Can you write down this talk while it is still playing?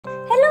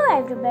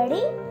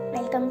everybody,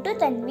 welcome to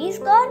Tanvvi's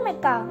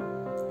Gourmeca.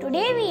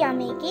 Today we are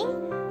making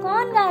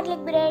corn garlic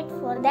bread.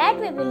 For that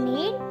we will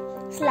need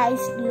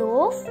sliced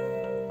loaf,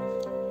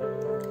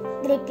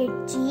 grated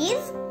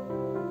cheese,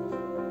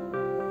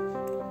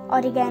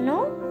 oregano,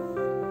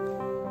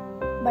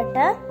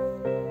 butter,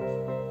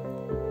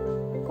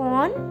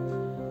 corn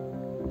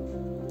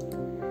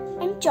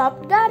and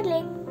chopped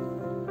garlic.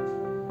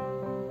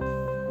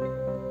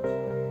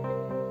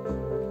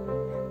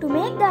 To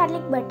make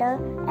garlic butter,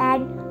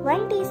 add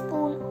 1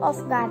 teaspoon of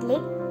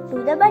garlic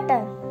to the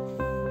butter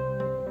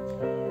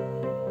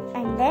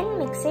and then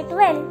mix it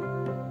well.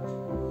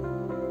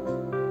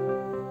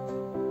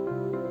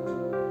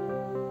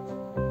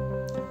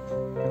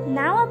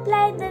 Now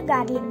apply the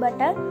garlic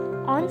butter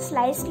on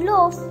sliced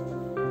loaf.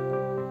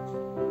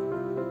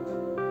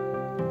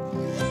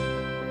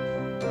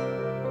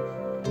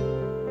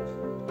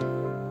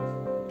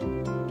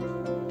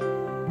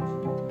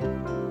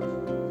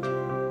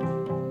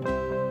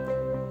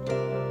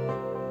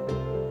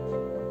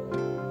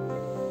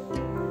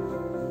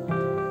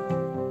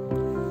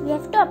 We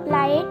have to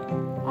apply it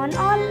on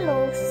all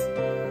loaves.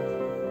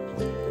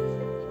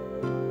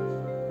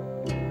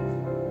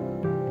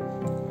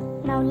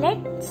 Now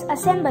let's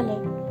assemble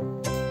it.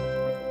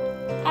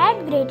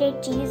 Add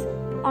grated cheese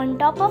on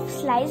top of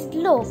sliced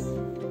loaf.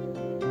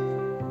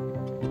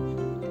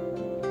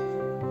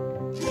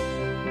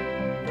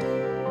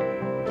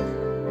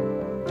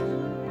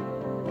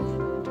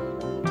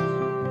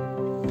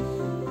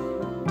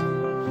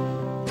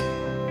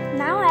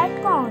 Now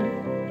add corn.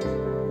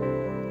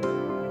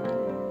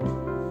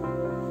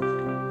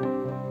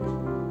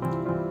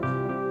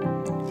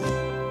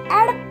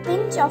 Add a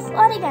pinch of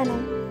oregano.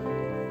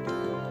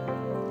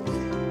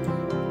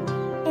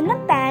 In a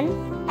pan,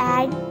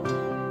 add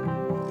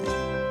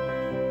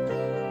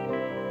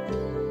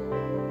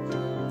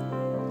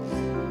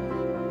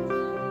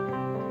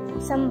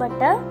some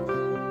butter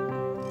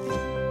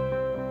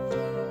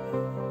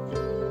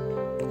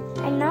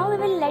and now we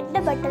will let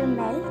the butter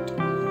melt.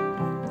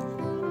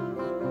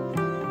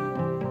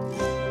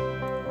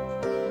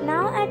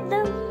 Now add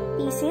the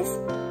pieces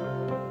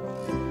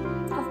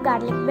of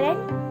garlic bread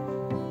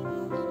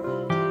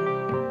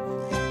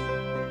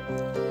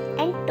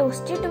and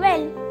toast it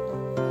well.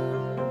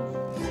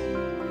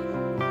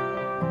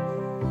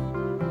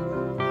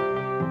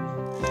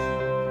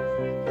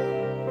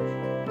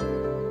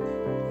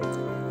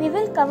 We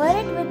will cover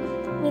it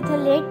with a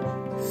lid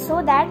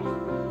so that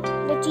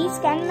the cheese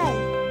can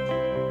melt.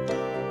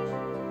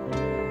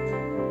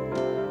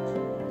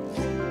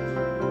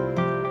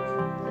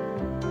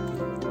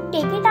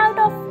 Take it out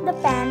of the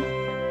pan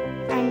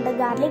and the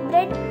garlic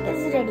bread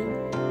is ready.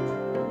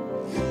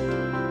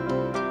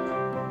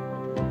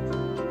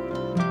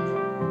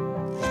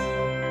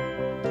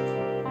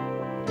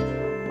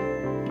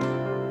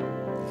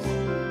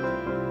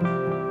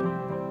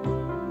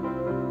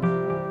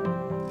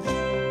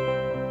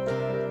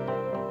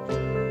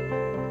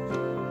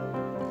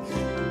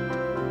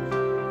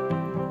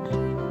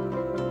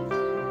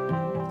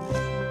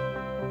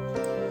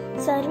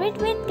 Serve it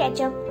with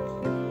ketchup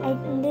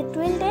and it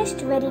will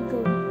taste very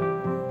good.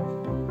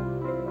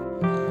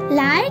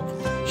 Like,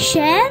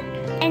 share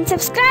and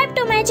subscribe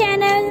to my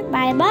channel.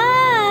 Bye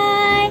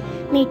bye.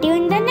 Meet you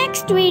in the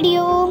next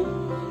video.